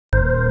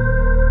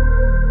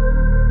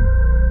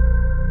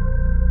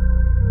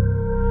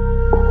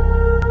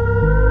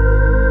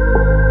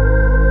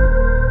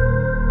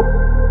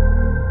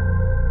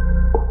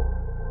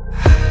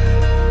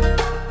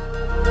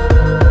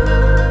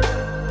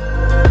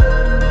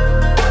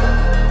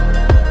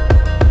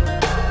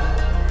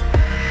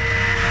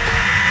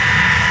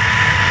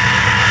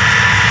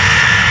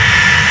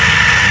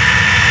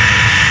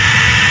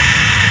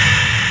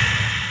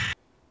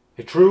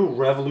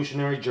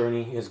evolutionary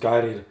journey is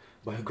guided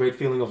by a great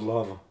feeling of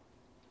love.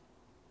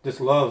 This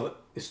love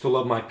is to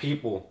love my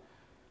people,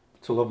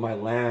 to love my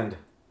land,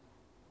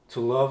 to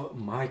love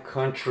my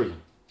country,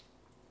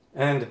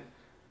 and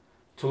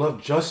to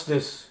love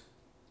justice,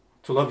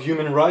 to love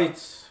human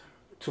rights,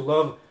 to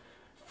love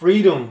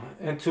freedom,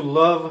 and to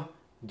love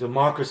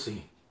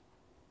democracy.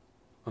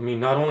 I mean,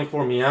 not only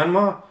for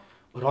Myanmar,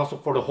 but also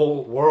for the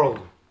whole world.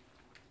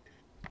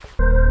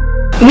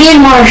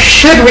 Myanmar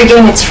should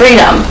regain its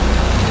freedom.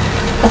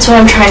 That's what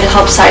I'm trying to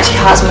help society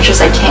as much as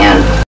I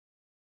can.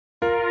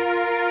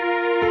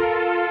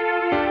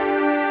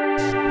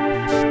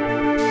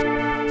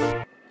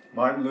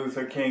 Martin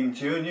Luther King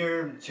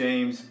Jr.,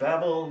 James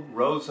Bevel,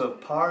 Rosa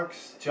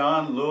Parks,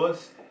 John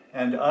Lewis,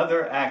 and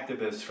other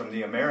activists from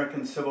the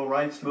American Civil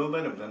Rights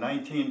Movement of the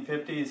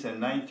 1950s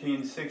and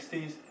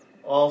 1960s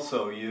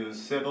also used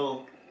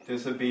civil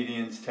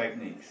disobedience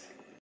techniques.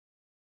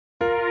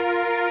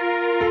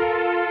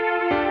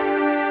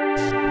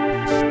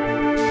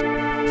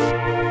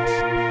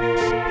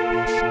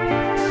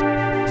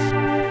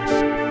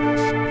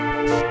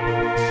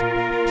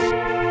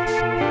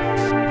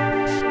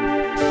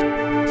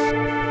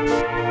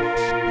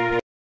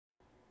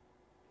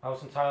 I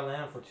was in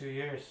Thailand for 2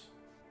 years.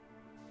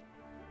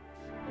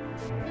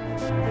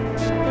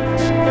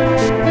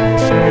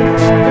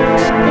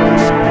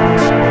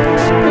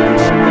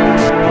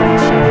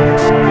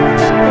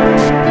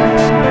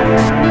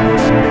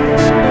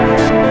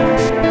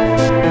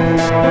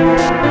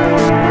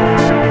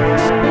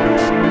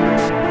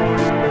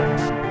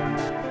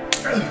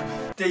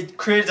 They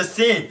created a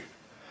scene.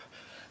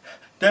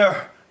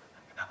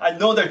 I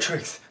know their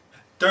tricks.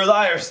 They're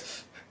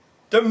liars.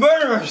 They're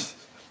murderers.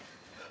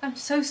 I'm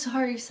so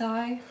sorry,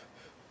 Sai.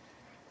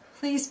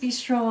 Please be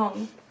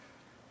strong.